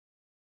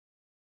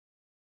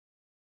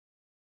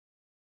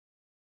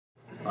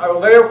I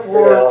will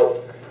therefore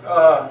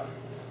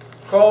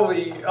call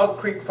the Elk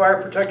Creek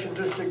Fire Protection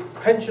District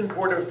Pension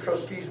Board of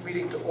Trustees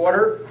meeting to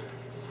order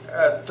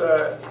at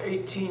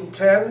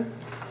 18:10.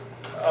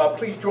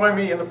 Please join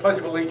me in the Pledge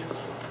of Allegiance.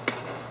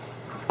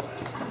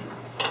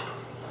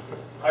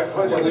 I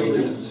pledge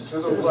allegiance to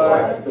the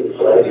flag of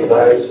the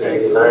United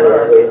States of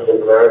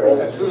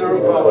America and to the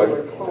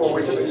republic for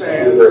which it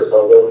stands,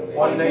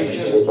 one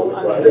nation,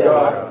 under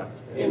God,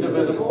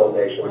 indivisible,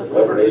 with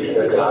liberty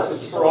and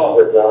justice for all.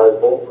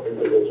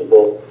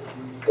 Indivisible,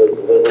 with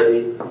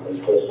liberty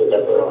and justice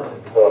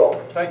for all.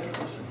 Thank you.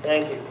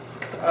 Thank you.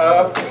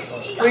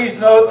 Please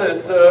note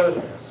that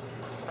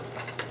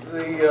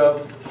the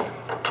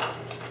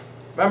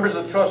members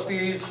of the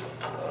trustees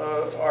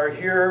are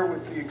here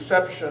with the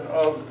exception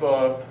of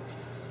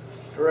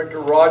Director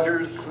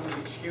Rogers, who's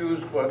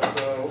excused but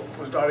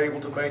was not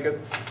able to make it.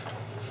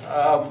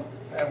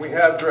 And we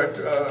have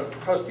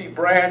Trustee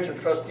Branch and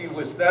Trustee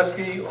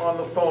Wisniewski on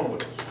the phone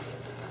with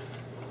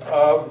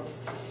us.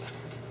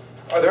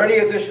 Are there any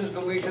additions,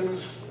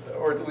 deletions,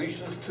 or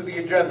deletions to the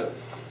agenda?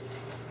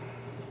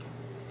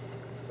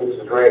 This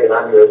is Greg, and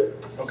I'm good.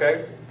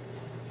 Okay.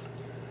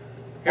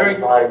 Thank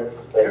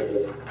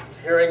you.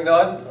 Hearing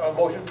none, a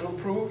motion to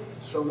approve?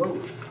 So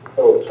moved.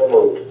 Oh, so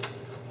moved.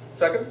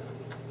 Second?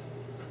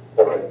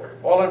 Second.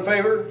 All in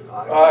favor?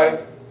 Aye.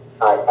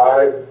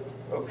 Aye.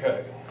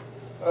 Okay.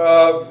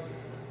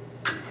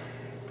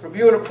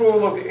 Review and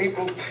approval of the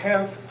April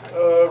 10th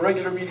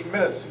regular meeting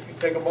minutes. If you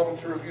take a moment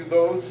to review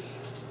those.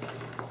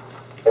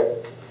 Okay.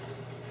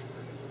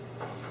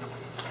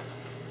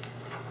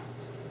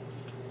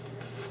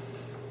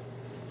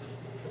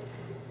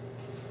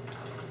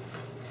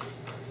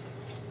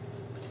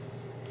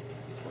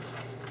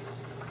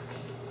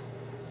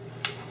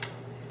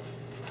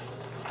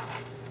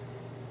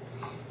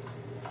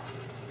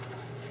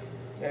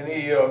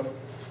 Any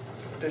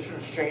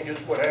additions, changes,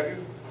 what have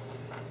you?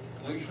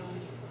 Deletions?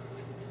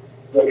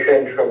 No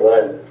change from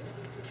then.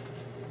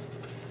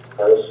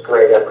 This is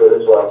Greg, I'm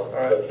good as well. All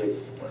right. Thank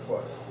you.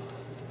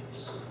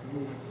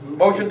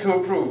 Motion to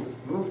approve.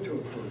 Move to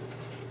approve.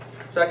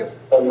 Second?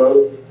 So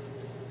moved.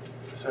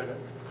 Second.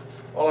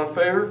 All in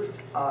favor?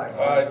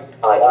 Aye.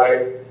 Aye.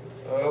 Aye.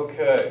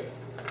 Okay.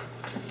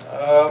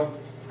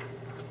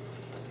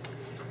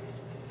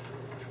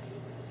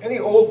 Any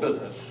old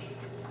business?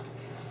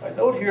 I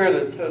note here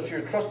that it says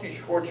here, Trustee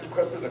Schwartz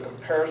requested a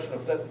comparison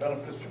of net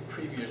benefits from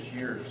previous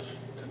years.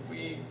 Did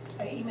we?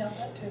 I emailed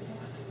that to him.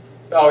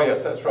 Oh,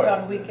 yes, that's right.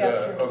 About a week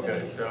after.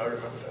 Okay, yeah, I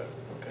remember that.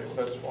 Okay, well,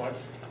 that's fine.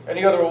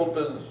 Any other old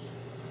business?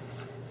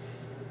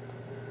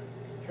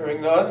 Hearing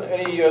none.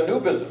 Any new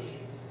business?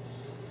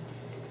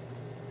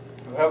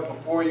 You have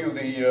before you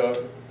the, I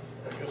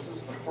guess this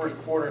is the first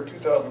quarter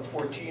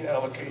 2014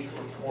 allocation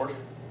report.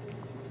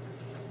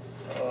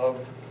 Let's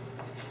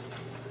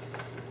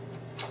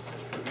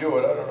review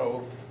it. I don't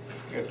know.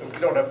 We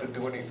don't have to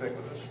do anything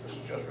with this. This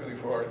is just really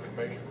for our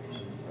information.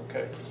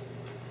 Okay.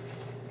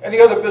 Any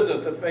other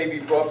business that may be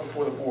brought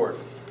before the board?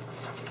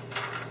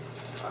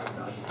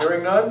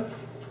 Hearing none.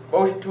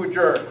 Motion to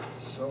adjourn.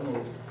 So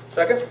moved. So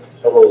Second? moved.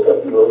 So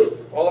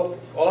moved. All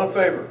in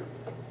favor?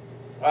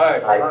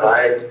 Aye.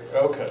 Aye.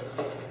 Okay.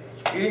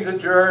 Meeting's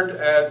adjourned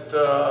at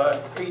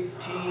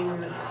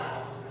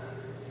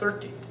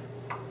 18:13.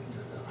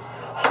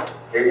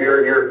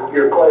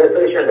 You're quite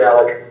efficient,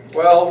 Alec.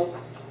 Well,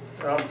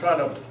 I'm trying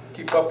to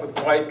keep up with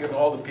Mike and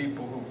all the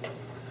people who've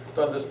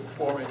done this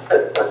before me.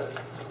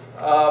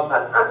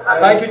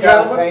 Thank you,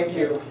 gentlemen. Thank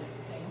you.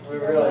 We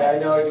really, I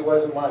know it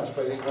wasn't much,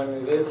 but when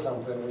it is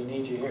something, we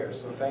need you here,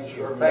 so thank you.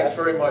 Sure, thanks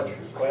very much.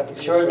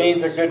 Short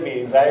meetings are good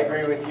meetings, I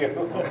agree with you.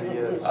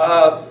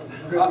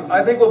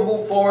 I think we'll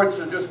move forward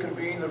to just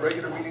convene the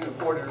regular meeting of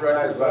the Board of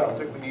Directors. I don't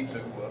think we need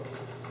to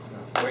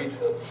wait.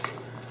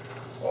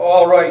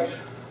 All right.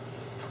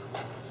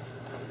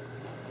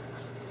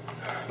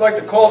 I'd like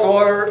to call to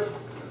order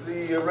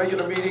the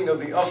regular meeting of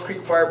the Elk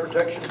Creek Fire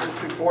Protection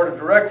District Board of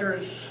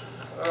Directors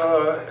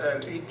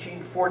at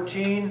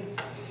 18:14.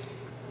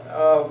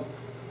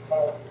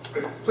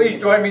 Please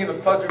join me in the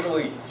Pledge of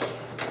Allegiance.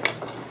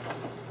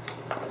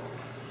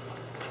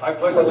 I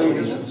pledge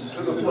allegiance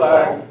to the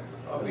flag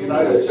of the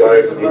United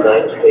States of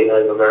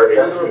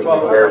America and the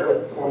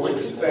republic for which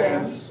it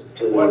stands,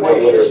 one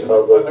nation,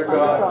 under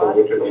God,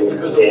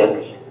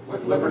 indivisible,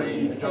 with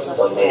liberty and justice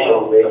for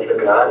all.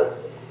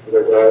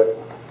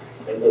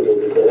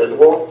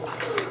 Indivisible,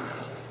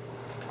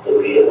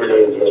 liberty and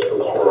justice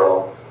for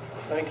all.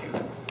 Thank you.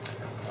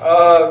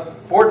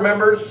 Board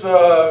members,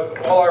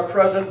 all are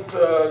present.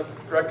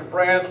 Director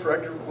Branch,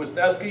 Director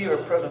Wisniewski are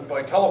present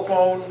by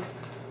telephone.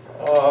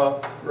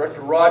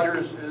 Director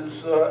Rogers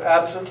is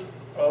absent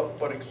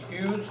but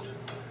excused.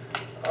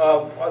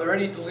 Are there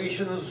any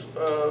deletions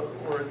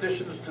or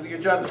additions to the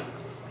agenda?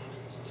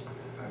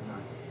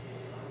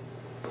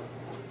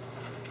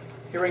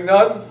 Hearing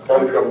none.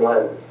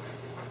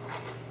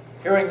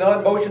 Hearing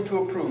none. Motion to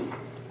approve.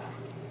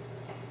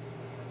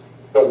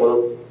 So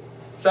moved.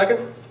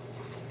 Second?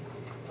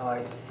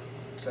 Aye.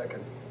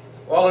 Second.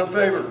 All in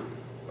favor?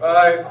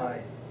 Aye.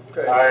 Aye.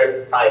 Okay.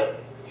 Aye.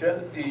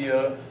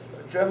 The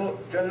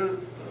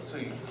let's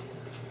see.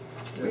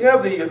 We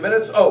have the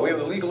minutes, oh, we have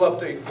the legal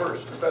update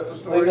first, is that the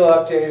story? Legal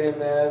update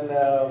and then,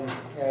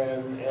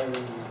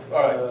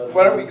 All right,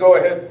 why don't we go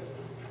ahead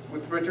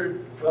with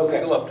Richard for the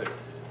Okay. legal update?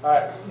 all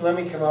right, let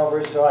me come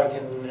over so I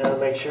can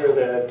make sure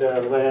that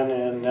Lynn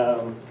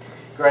and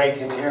Greg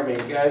can hear me.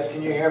 Guys,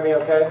 can you hear me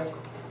okay?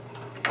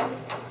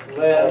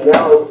 Lynn?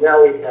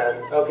 Now we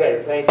can.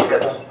 Okay, thank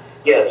you.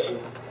 Yes.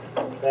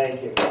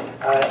 Thank you.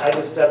 I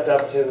just stepped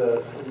up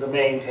to the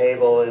main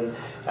table and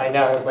I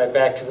now have my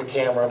back to the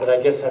camera, but I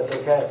guess that's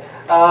okay.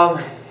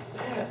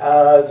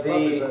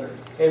 Probably better.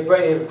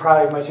 It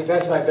probably much,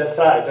 that's my best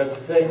side, don't you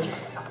think?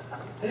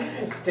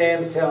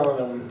 Stan's telling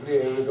them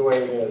the way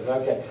it is.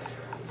 Okay.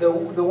 The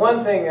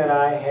one thing that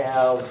I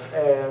have,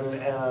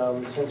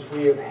 and since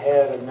we have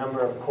had a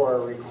number of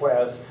CORA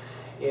requests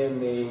in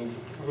the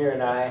year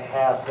and a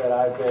half that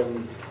I've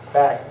been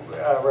back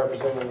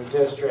representing the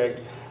district,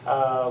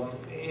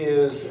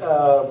 is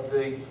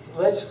the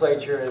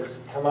legislature has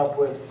come up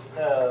with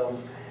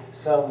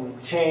some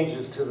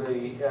changes to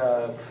the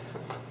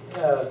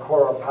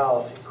CORA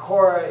policy.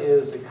 CORA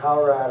is the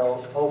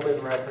Colorado Open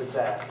Records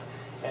Act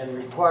and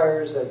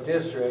requires that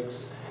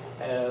districts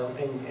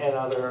and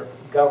other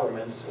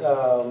governments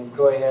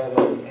go ahead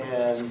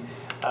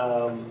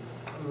and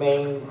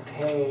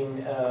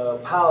maintain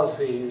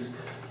policies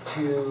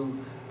to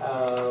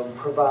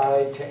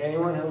provide to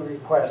anyone who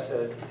requests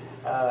it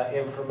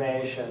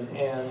information.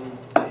 And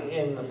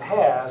in the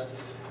past,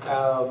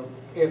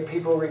 if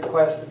people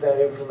requested that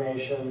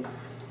information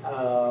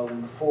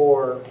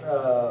for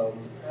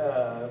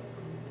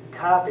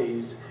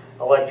copies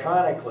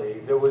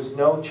electronically, there was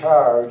no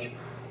charge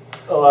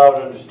allowed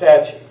under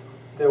statute.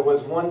 There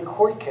was one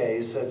court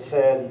case that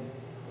said,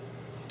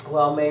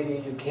 well,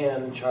 maybe you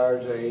can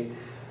charge a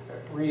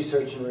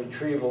research and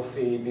retrieval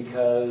fee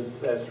because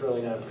that's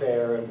really not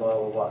fair and blah,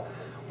 blah, blah.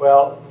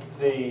 Well,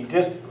 the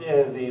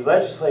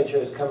legislature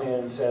has come in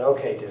and said,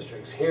 okay,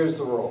 districts, here's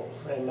the rules,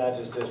 and not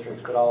just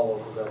districts, but all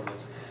local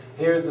governments.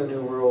 Here's the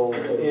new rules.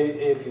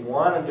 If you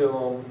want to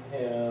do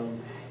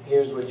them,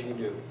 here's what you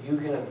do. You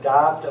can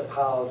adopt a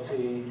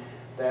policy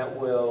that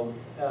will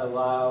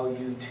allow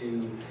you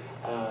to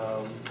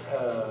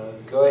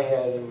go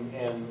ahead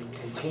and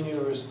continue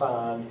to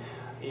respond.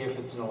 If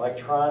it's an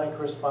electronic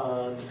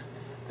response,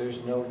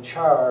 there's no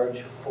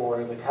charge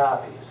for the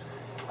copies.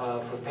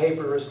 For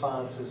paper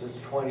responses,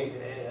 it's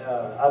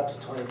up to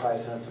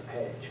 25 cents a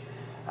page.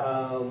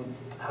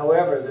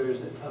 However,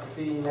 there's a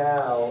fee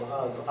now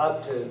of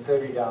up to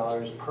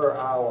 $30 per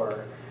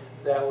hour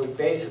that would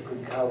basically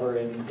cover,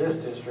 in this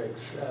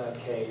district's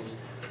case,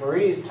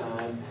 Marie's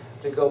time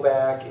to go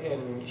back,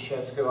 and she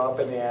has to go up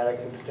in the attic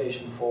in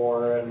Station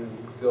 4 and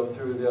go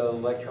through the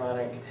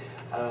electronic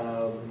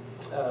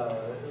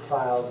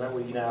files that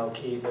we now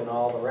keep and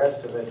all the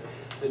rest of it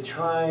to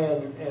try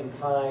and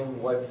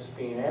find what is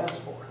being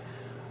asked for.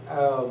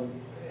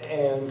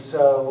 And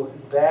so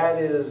that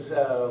is,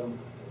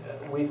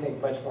 we think,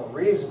 much more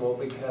reasonable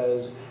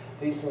because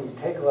these things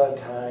take a lot of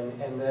time,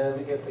 and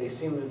then if they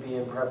seem to be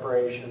in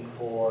preparation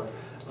for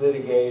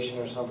litigation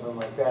or something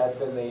like that,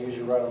 then they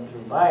usually run them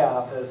through my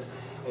office,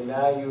 and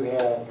now you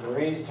have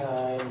Marie's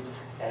time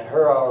and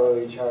her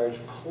hourly charge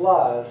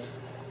plus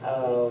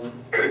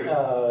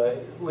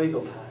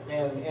legal time,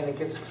 and it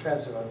gets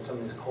expensive on some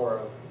of these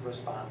CORA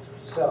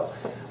responses. So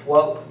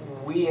what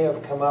we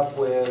have come up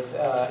with,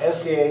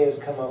 SDA has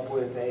come up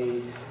with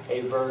a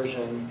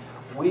version.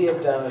 We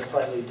have done a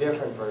slightly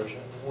different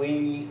version.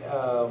 We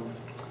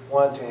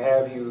want to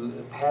have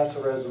you pass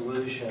a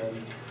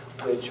resolution,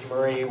 which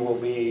Marie will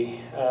be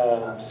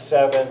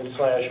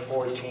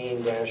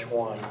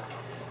 7/14-1.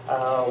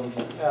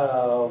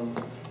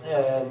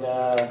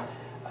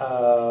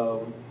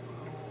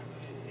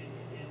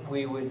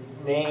 We would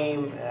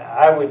name,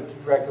 I would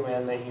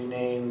recommend that you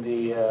name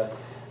the,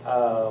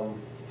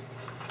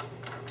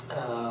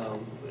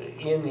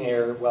 in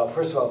here, well,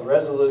 first of all, the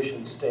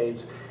resolution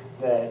states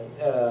that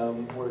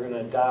we're going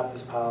to adopt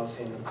this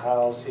policy, and the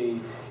policy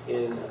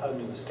is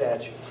under the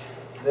statute.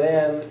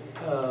 Then,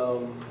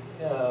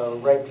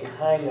 right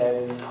behind that,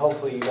 and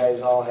hopefully you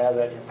guys all have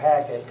that in your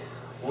packet,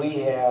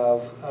 we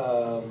have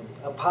a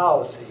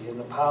policy, and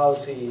the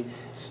policy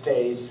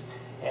states,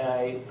 and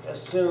I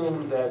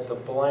assume that the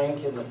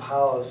blank in the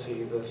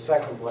policy, the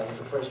second blank,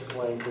 the first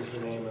blank is the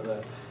name of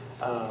the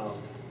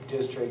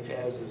district,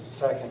 as is the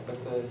second,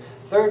 but the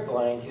third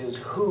blank is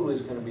who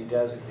is going to be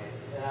designated.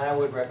 And I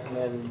would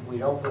recommend we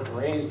don't put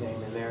Marie's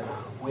name in there,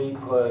 we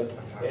put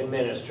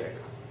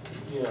administrator,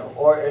 you know,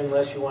 or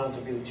unless you want it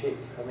to be the chief.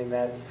 I mean,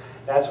 that's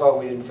why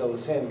we didn't fill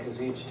this in, because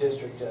each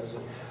district does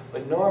it.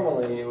 But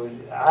normally,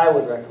 I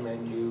would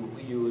recommend you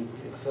would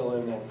fill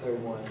in that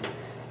third one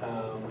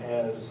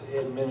as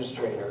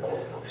administrator,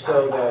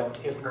 so that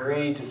if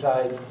Marie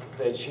decides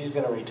that she's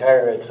going to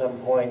retire at some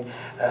point,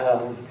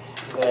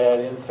 that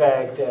in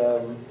fact,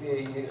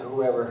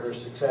 whoever her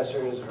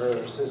successor is, her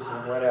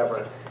assistant,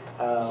 whatever,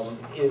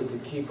 is the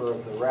keeper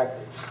of the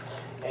records.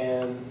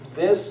 And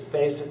this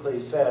basically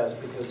says,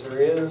 because there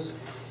is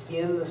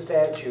in the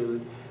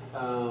statute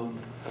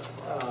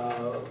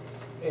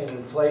an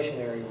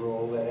inflationary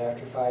rule that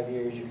after 5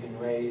 years you can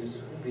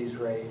raise these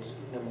rates,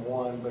 number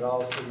one, but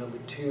also number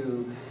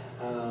two,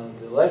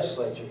 the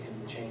legislature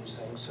can change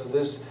things. So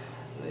this,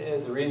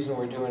 the reason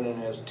we're doing it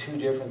as two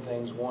different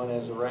things, one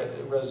as a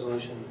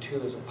resolution,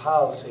 two as a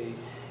policy,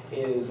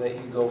 is that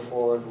you go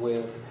forward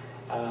with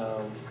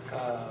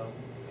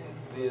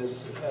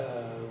this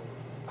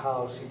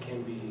policy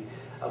can be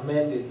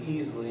amended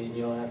easily and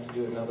you don't have to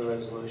do another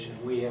resolution.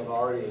 We have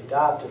already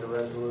adopted a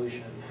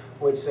resolution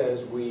which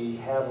says we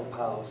have a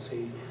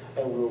policy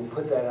and we'll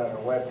put that on our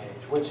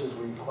webpage, which is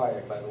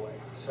required, by the way.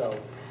 So,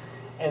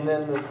 and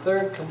then the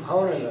third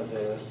component of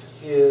this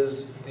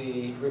is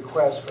the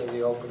request for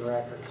the open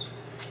records.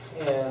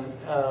 And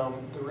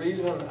the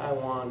reason I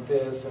want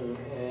this, and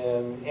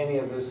any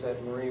of this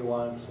that Marie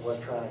wants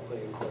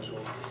electronically, of course,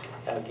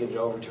 we'll give it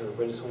over to her,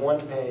 but it's a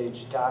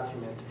one-page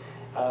document.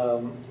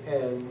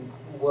 And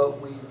what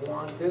we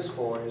want this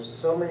for is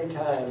so many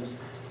times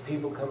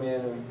people come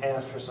in and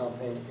ask for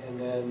something, and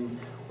then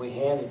we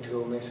hand it to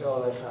them, they say,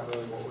 oh, that's not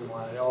really what we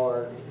wanted,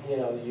 or, you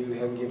know, you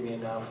haven't given me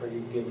enough, or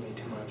you've given me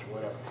too much, or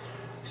whatever.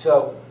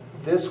 So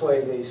this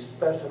way they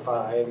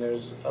specify, and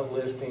there's a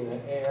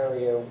listing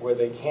area where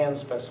they can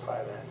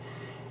specify that.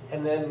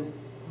 And then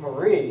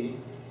Marie,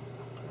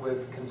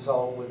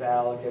 consult with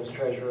Alec as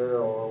treasurer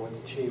or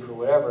with the chief or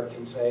whatever,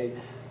 can say,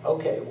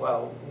 okay,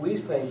 well, we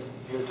think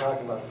you're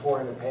talking about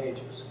 400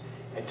 pages.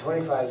 At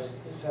 25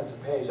 cents a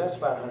page, that's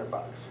about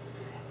 $100.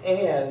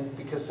 And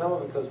because some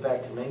of it goes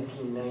back to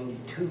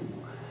 1992,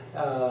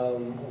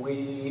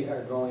 we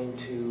are going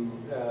to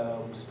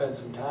spend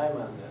some time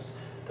on this.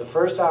 The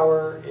first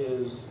hour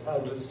is,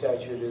 under the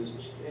statute,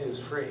 is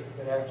free,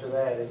 and after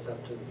that it's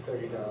up to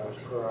 $30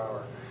 per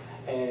hour.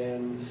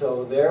 And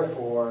so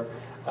therefore,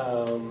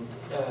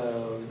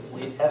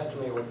 we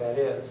estimate what that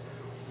is.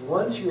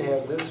 Once you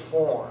have this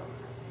form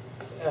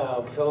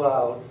filled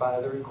out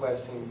by the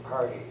requesting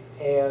party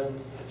and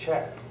a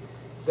check,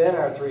 then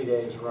our 3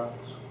 days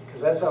runs,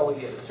 because that's all we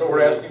get. So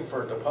we're asking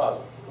for a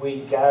deposit?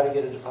 We got to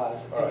get a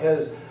deposit,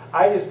 because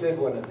I just did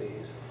one of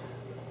these.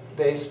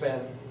 They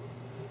spent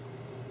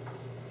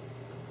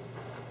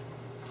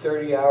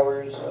 30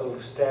 hours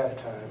of staff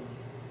time,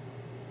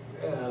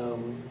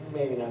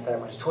 maybe not that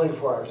much,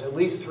 24 hours, at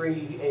least 3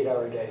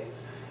 8-hour days,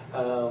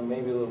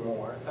 maybe a little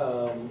more.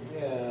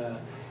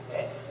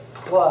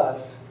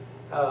 Plus,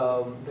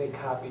 they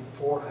copied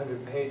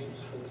 400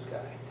 pages for this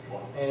guy.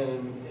 Wow.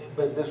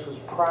 But this was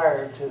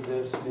prior to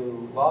this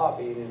new law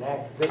being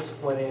enacted. This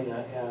went in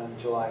on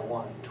July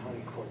 1,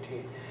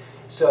 2014.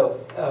 So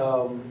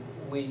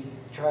we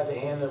tried to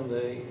hand them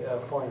the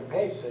 400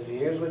 pages, said,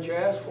 here's what you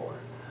asked for.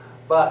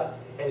 But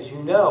as you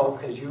know,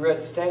 because you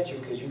read the statute,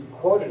 because you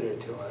quoted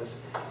it to us,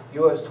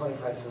 you owe us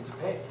 25 cents a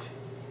page.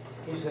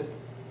 He said,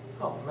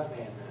 oh, I'm not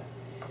paying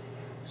that.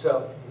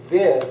 So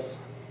this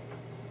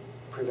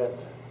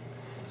prevents it.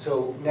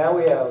 So now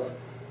we have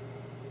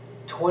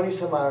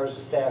 20-some hours of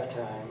staff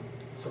time,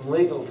 some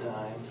legal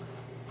time,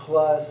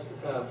 plus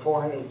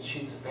 400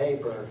 sheets of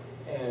paper,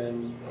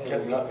 and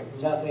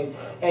nothing.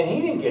 And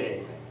he didn't get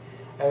anything.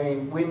 I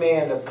mean, we may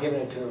end up giving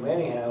it to him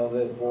anyhow.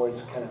 The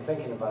board's kind of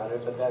thinking about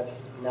it, but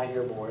that's not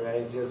your board.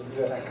 It's just,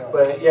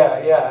 but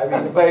yeah. I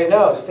mean, but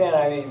no, Stan.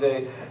 I mean,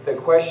 the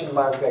question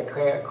mark that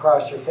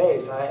crossed your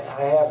face. I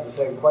have the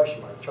same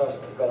question mark. Trust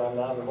me, but I'm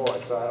not on the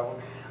board, so I don't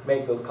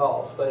make those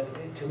calls. But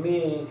to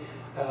me,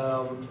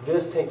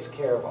 this takes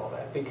care of all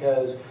that,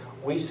 because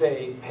we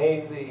say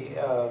pay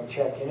the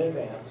check in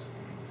advance,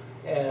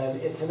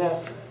 and it's an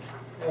estimate,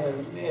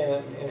 and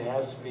it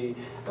has to be.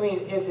 I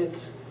mean, if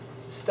it's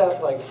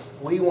stuff like,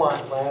 we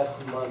want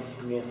last month's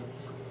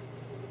minutes.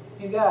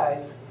 You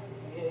guys,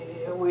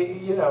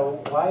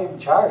 why even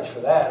charge for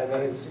that? I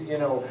mean, it's,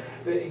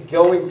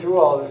 going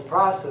through all this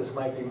process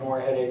might be more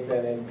headache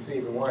than it's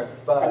even worth.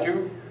 But could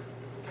you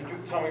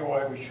tell me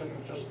why we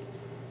shouldn't just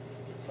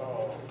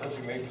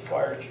designate the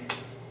fire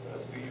chief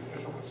as the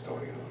official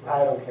custodian?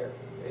 I don't care.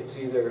 It's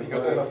either.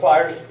 Because then the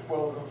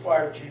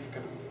fire chief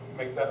can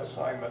make that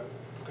assignment,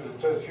 because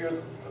it says here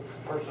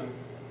the person,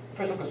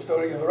 official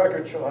custodian of the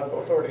record shall have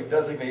authority to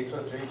designate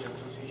such agents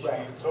as he, she,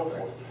 and so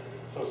forth.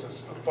 So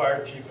since the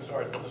fire chief is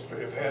our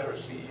administrative head or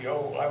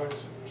CEO, I would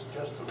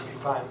suggest that we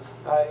fine.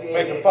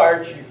 Make the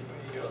fire chief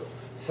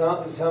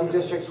the... Some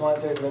districts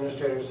want their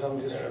administrator, some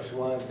districts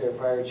want their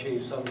fire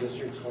chief, some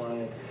districts want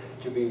it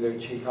to be their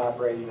chief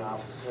operating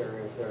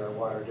officer if they're a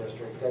water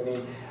district. I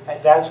mean,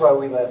 that's why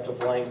we left a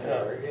blank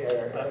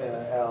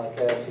there, Alec.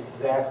 That's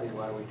exactly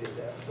why we did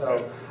that.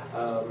 So.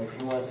 If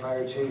you want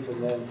fire chief,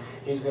 and then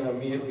he's going to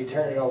immediately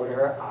turn it over to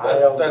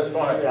her, that's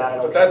fine.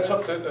 But that's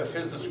up to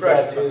his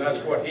discretion, and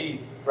that's what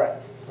he... Right,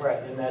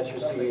 and that's your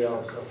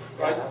CEO. So,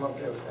 right. I'm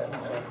okay with that.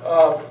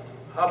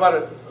 How about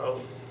it,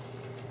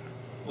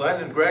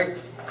 Len and Greg?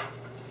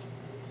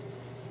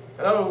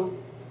 Hello?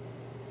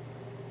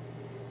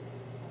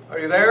 Are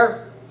you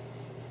there?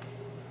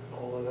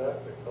 All of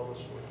that, they fell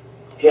asleep.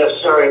 Yes,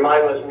 sorry,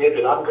 mine was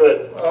muted. I'm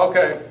good.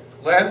 Okay.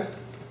 Len?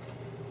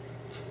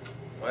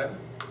 Len?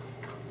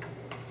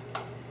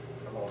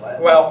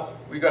 Well,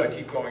 we got to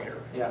keep going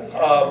here.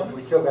 Yeah.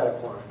 We still got a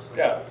quorum. So.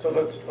 Yeah. So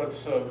let's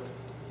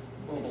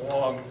move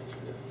along.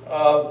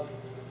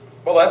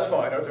 Well, that's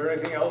fine. Are there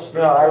anything else?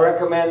 No, I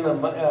recommend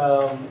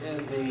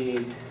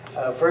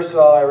first of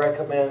all, I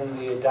recommend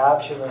the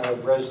adoption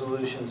of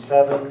Resolution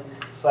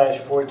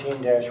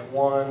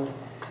 7/14-1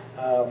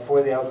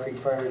 for the Elk Creek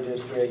Fire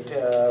District,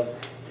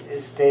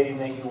 stating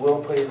that you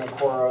will put in a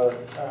CORA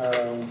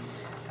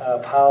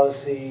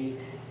policy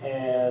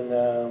and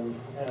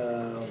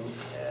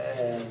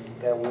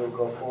that we'll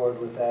go forward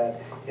with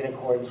that in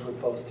accordance with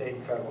both state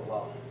and federal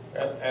law.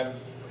 And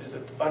is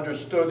it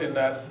understood in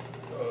that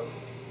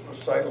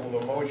recital of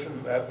the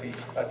motion that the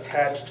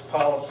attached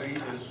policy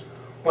is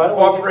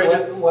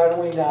incorporated? Why don't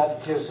we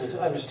not just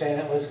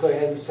understand it? Let's go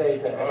ahead and say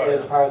that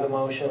as part of the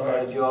motion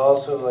that you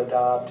also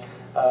adopt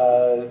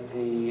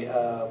the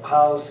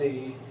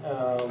policy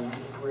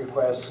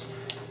requests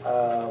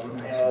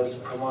as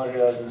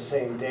promoted on the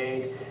same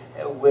date,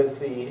 with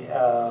the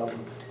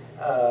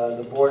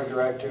board of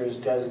directors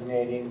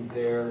designating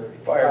their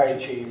fire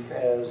chief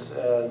as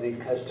the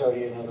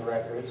custodian of the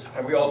records.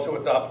 And we also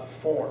adopt the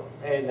form.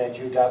 And that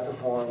you adopt the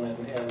form and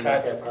make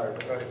that part of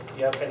it. Right.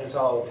 Yep, and it's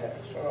all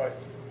attached. All right.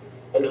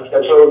 And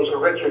so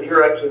Richard,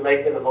 you're actually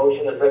making the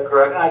motion, is that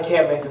correct? I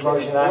can't make the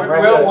motion.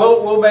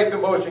 We'll make the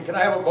motion. Can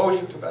I have a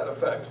motion to that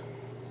effect?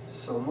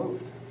 So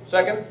moved.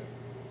 Second?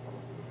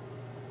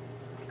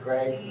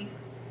 Greg?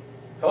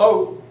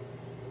 Hello?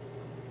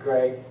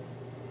 Greg?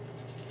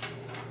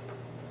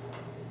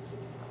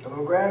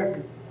 Hello,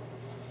 Greg.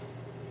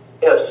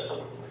 Yes.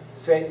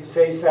 Say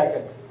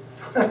second.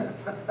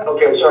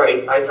 Okay,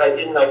 sorry, I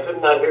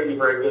could not hear you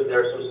very good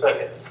there, so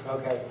second.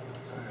 Okay.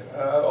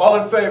 All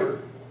in favor?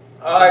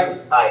 Aye.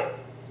 Aye.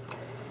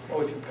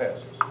 Motion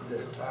passes.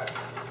 It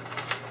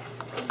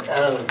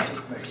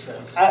just makes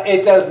sense.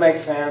 It does make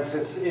sense.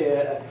 It's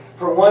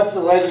for once the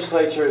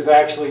legislature has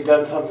actually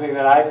done something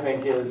that I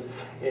think is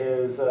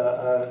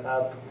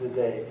up to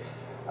date.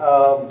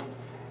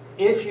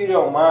 If you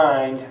don't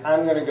mind,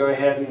 I'm going to go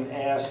ahead and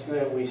ask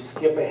that we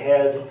skip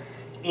ahead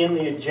in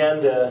the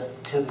agenda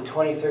to the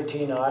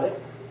 2013 audit.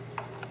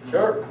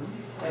 Sure.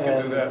 We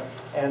can do that.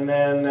 And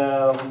then,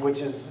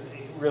 which is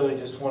really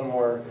just one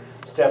more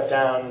step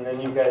down, and then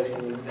you guys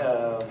can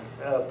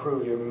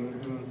approve your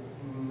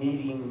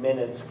meeting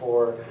minutes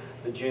for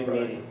the June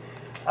meeting.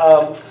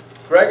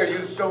 Greg, are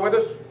you still with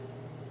us?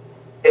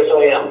 Yes,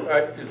 I am. All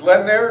right. Is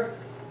Len there?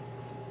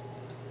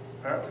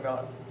 Apparently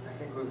not. I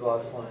think we've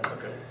lost line.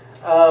 Okay.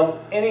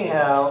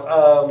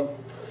 Anyhow,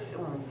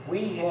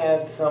 we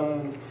had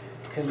some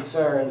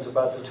concerns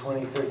about the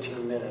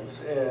 2013 minutes,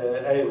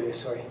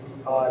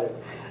 audit.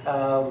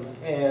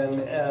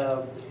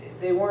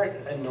 They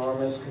weren't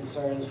enormous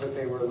concerns, but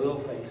they were little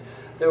things.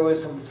 There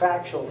was some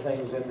factual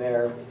things in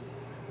there,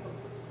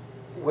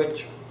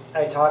 which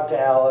I talked to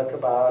Alec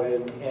about,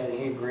 and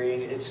he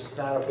agreed. It's just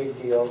not a big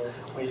deal.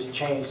 We just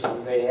changed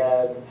them. They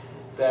had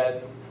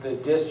that the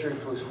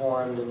district was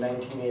formed in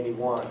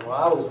 1981. Well,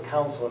 I was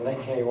council in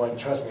 1981.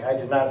 Trust me, I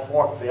did not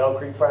form the Elk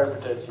Creek Fire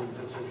Protection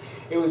District.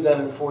 It was done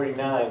in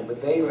 49,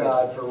 but they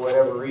thought for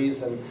whatever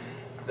reason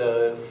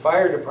the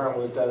fire department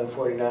was done in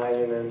 49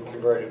 and then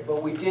converted.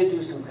 But we did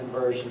do some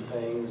conversion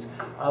things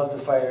of the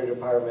fire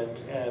department,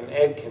 and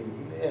Ed can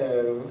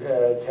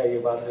tell you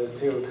about this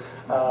too,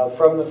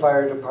 from the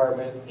fire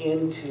department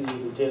into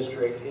the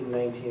district in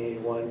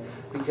 1981,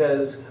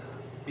 because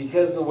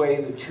the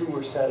way the two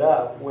were set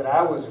up, what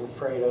I was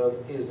afraid of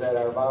is that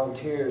our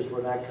volunteers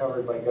were not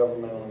covered by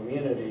governmental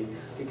immunity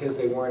because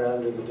they weren't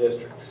under the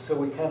district. So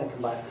we kind of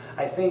combined.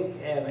 I think,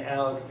 and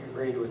Alec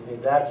agreed with me,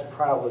 that's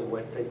probably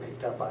what they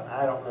picked up on.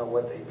 I don't know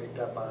what they picked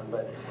up on,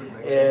 but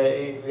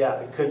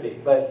yeah, it could be.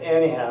 But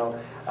anyhow,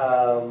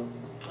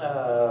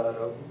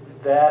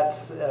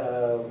 that's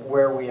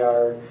where we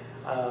are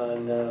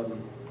on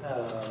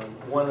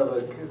one of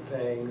the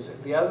things.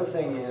 The other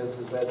thing is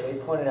that they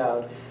pointed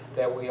out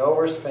that we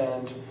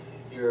overspent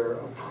your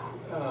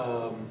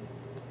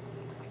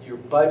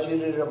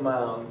budgeted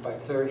amount by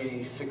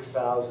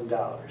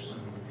 $36,000.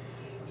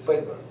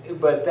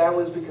 But that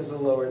was because of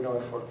the Lower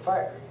North Fork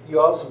fire. You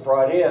also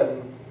brought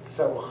in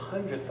several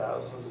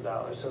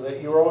 $100,000s, so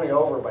that you were only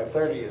over by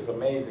 30 is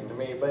amazing to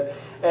me. But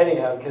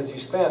anyhow, because you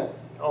spent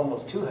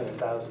almost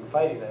 $200,000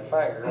 fighting that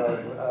fire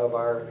of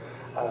our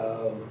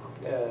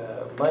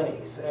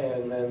monies,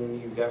 and then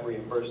you got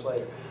reimbursed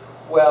later.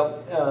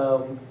 Well,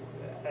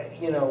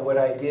 you know, what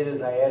I did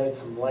is I added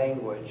some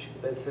language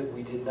that said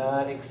we did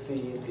not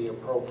exceed the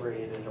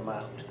appropriated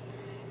amount.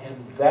 And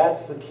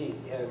that's the key,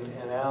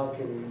 and Al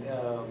can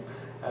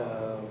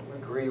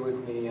agree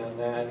with me on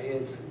that.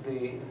 It's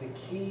the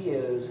key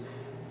is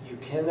you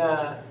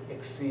cannot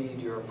exceed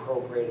your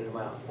appropriated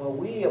amount. Well,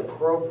 we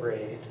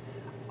appropriate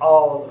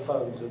all of the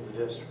funds of the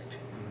district,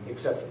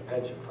 except for the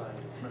pension fund,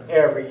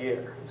 every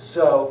year.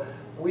 So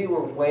we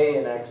were way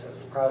in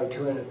excess, probably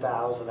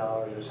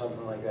 $200,000 or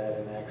something like that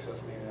in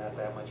excess, maybe not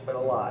that much, but a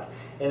lot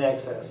in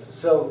excess.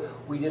 So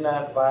we did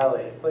not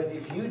violate it. But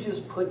if you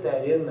just put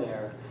that in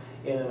there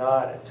in an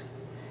audit,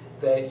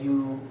 that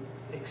you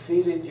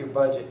exceeded your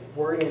budget,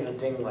 we're going to get a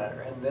ding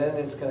letter, and then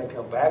it's going to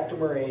come back to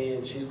Marie,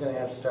 and she's going to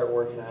have to start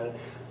working on it.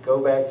 go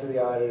back to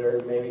the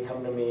auditor, maybe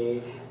come to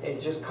me.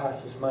 It just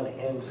costs us money,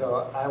 and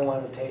so I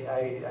want to take,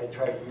 I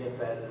try to nip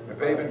that in.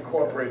 They've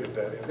incorporated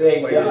that in.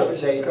 They this do. Yeah, I latest-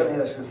 was just gonna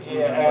ask. if you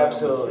Yeah, remember.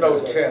 absolutely.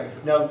 Note 10.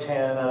 Note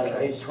 10 on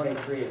Okay. page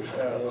 23 or something.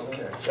 Yeah, isn't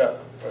it? Okay.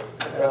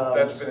 Yeah, but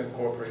that's been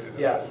incorporated. in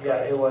Yeah, this, yeah,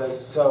 right? it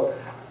was. So,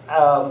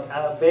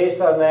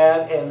 based on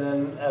that, and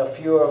then a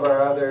few of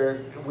our other,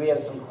 we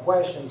had some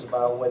questions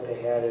about what they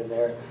had in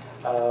there.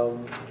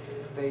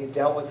 They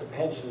dealt with the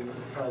pension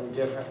fund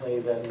differently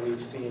than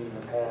we've seen in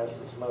the past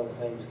and some other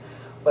things.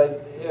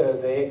 But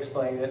they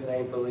explained it, and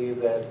they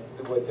believe that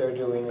what they're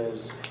doing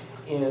is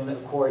in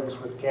accordance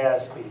with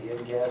GASB,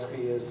 and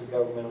GASB is the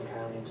Government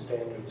Accounting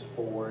Standards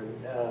Board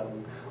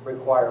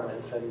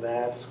requirements, and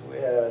that's,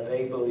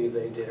 they believe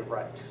they did it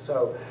right.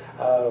 So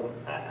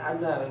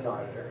I'm not an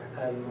auditor,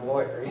 I'm a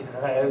lawyer,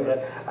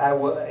 I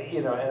will,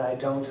 you know, and I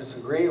don't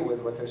disagree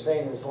with what they're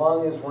saying, as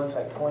long as once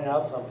I point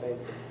out something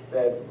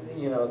that,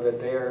 you know,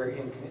 that they're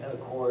in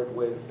accord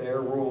with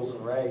their rules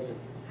and regs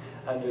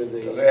under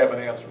the. Because they have an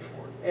answer for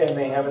it. And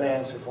they have an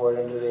answer for it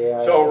under the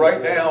AIC. So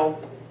right now,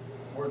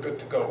 we're good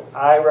to go.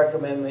 I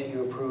recommend that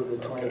you approve the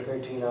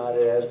 2013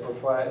 audit as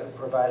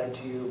provided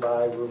to you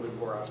by Ruben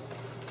Borough.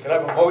 Can I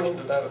have a motion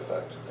to that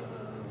effect?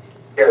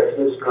 Yes,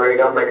 this is Greg.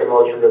 I'll make a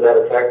motion to that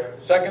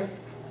effect. Second?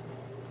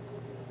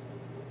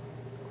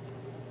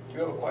 Do you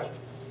have a question?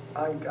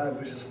 I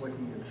was just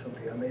looking at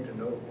something, I made a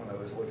note when I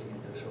was looking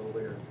at this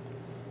earlier.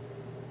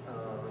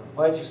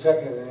 Why don't you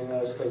second it, and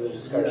then let's go to the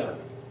discussion.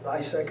 Yeah, I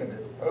second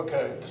it.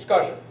 Okay,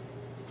 discussion.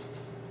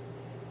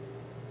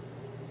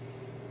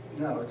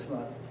 No, it's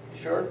not. You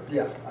sure?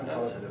 Yeah, I'm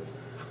positive.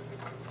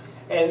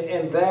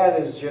 And that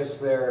is just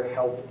their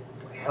help.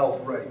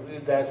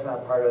 Right. That's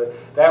not part of it.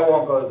 That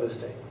won't go to the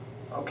state.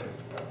 Okay,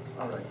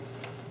 all right.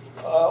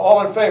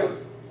 All in favor?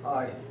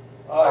 Aye.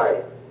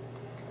 Aye.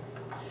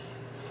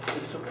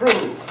 It's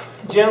approved.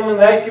 Gentlemen,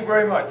 Thank you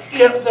very much.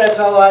 Yep, that's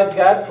all I've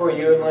got for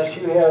you, unless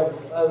you have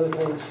other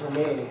things for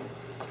me.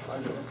 I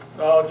don't.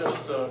 No,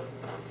 just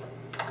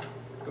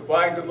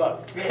goodbye and good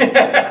luck.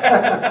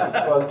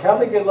 Well, tell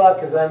me good luck,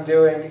 because I'm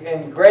doing,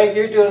 and Greg,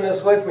 you're doing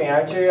this with me,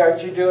 aren't you?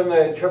 Aren't you doing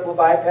the triple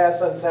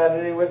bypass on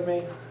Saturday with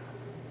me?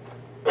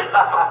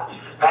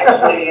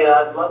 Actually,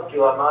 I'd love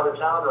to. I'm out of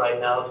town right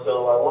now,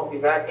 so I won't be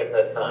back at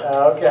that time.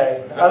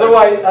 Okay.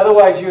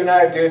 Otherwise, you and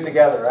I do it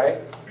together, right?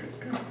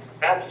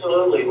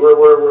 Absolutely.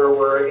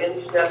 We're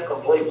in step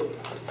completely.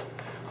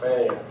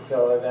 Right.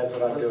 So that's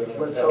what I'm doing.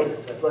 Let's hope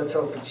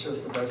it's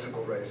just the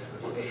bicycle race,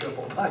 this is the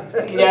triple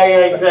bypass. Yeah,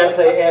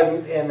 exactly.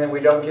 And then we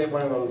don't get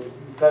one of those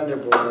thunder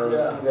boomers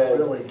Yeah, that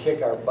really.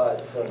 kick our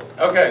butts. So.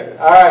 Okay.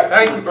 All right.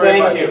 Thank you very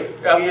much. Thank you.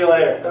 Yep. See you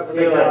later. Have a See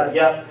you good later. time.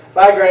 Yep.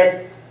 Bye,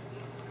 Greg.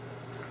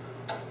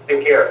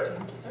 Take care.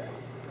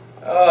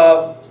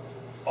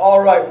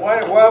 All right,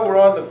 while we're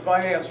on the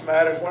finance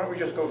matters, why don't we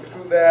just go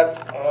through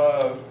that?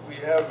 We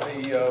have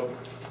the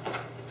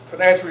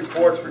financial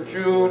reports for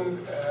June,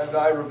 and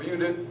I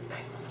reviewed it.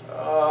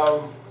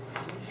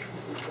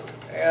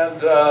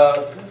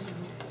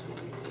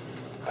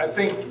 I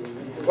think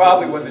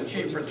probably when the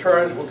chief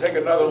returns, we'll take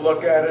another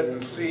look at it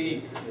and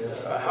see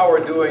how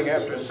we're doing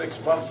after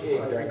 6 months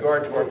with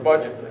regard to our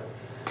budget.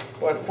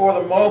 But for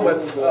the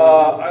moment,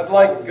 I'd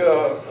like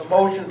a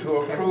motion to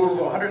approve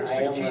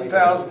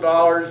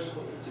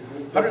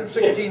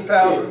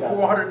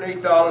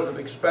 $116,408 of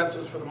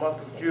expenses for the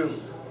month of June.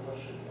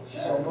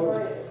 So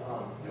moved.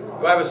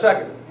 Do I have a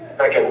second?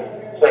 Second.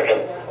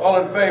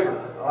 All in favor?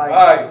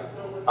 Aye.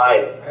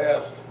 Aye.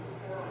 Passed.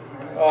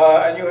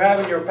 And you have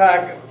in your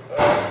packet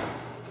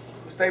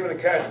statement of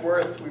cash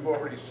worth we've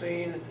already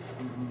seen.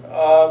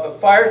 The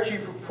fire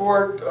chief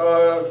report,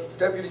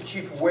 Deputy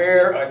Chief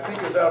Ware, I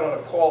think is out on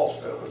a call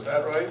still, is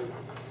that right?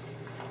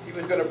 He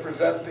was going to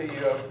present the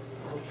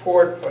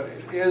report, but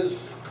it is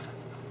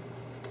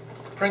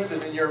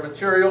printed in your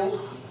materials.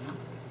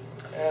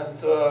 And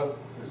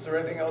is there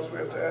anything else we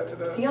have to add to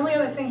that? The only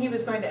other thing he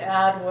was going to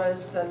add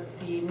was that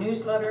the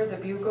newsletter, the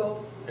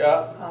Bugle,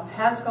 Yeah.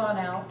 has gone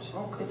out.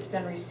 It's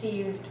been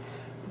received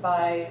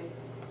by,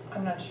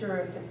 I'm not sure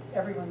if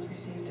everyone's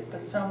received it,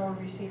 but some were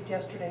received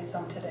yesterday,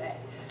 some today.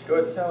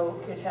 Good. So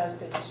it has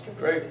been distributed.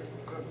 Great.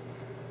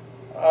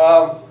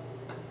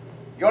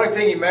 The only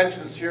thing he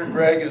mentions here,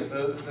 Greg, is I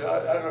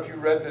don't know if you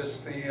read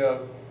this,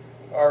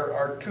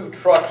 our 2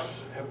 trucks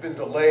have been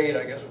delayed.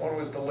 I guess one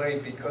was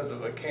delayed because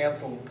of a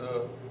canceled,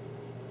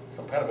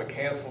 some kind of a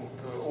canceled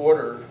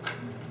order.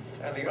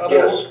 And the other,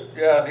 Yes.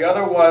 yeah, the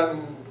other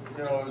one,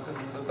 you know, is in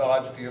the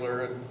Dodge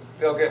dealer, and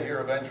they'll get here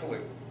eventually.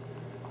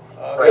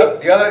 Right.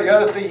 The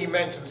other thing he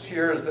mentions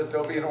here is that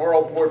there'll be an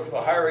oral board for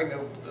the hiring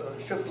of the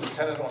shift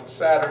lieutenant on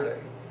Saturday.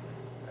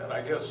 And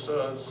I guess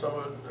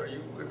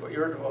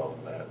you're involved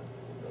in that.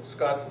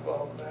 Scott's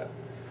involved in that.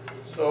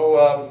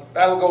 So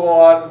that'll go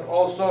on.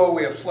 Also,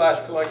 we have slash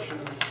collection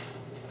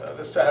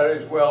this Saturday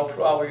as well.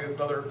 Probably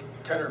another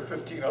 10 or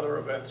 15 other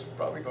events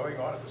probably going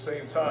on at the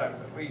same time,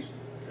 at least.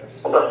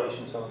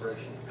 Elevation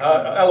celebration.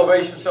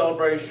 Elevation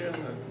celebration.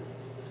 And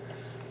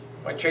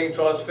my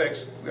chainsaw's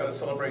fixed. We got to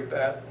celebrate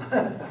that.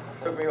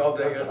 Took me all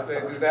day yesterday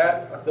to do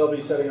that. They'll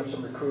be setting up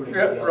some recruiting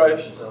Yeah, for the right.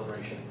 Allocation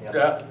celebration. Yep.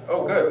 Yeah,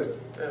 oh, good,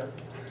 yeah.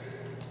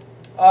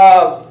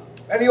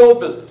 Any old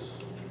business?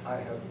 I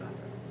have none.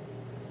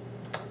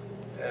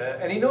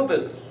 Any new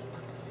business?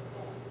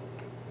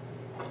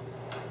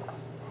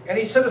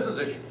 Any citizens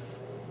issues?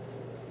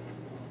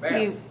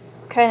 Ma'am? You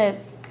kind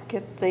of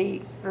get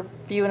the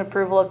review and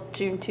approval of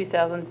June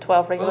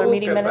 2012 regular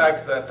meeting We'll get minutes.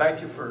 back to that.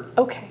 Thank you for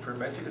Okay.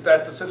 mentioning. Is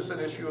that the citizen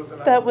issue of the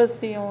night? That was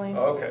the only,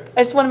 Oh, okay.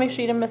 I just want to make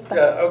sure you didn't miss that.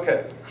 Yeah,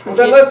 okay. Well, Since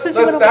then you- since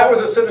you went that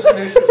over- was a citizen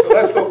issue, so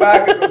let's go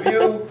back and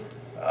review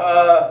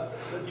the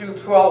June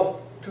 12th,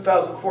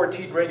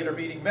 2014 regular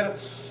meeting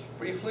minutes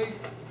briefly.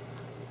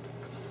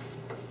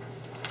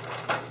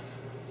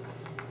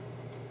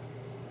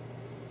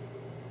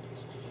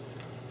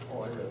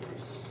 Oh, I read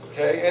these.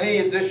 Okay, any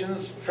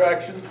additions,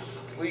 subtractions,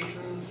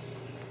 deletions?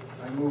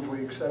 I move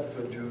we accept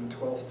the June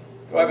 12th.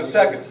 Do I have a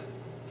second?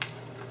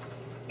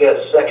 Yes,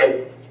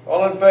 second.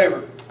 All in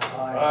favor?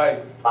 Aye.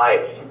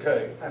 Aye.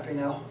 Okay. Happy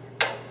now?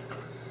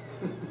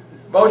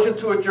 Motion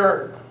to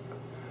adjourn.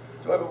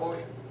 Do I have a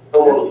motion?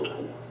 So moved.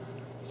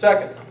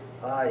 Second.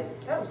 Aye.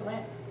 That was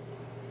Lynn.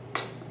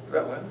 Is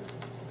that Lynn?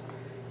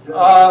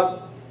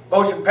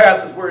 Motion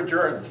passes. We're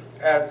adjourned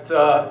at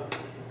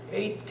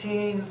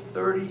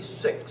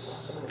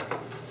 18:36.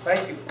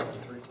 Thank you.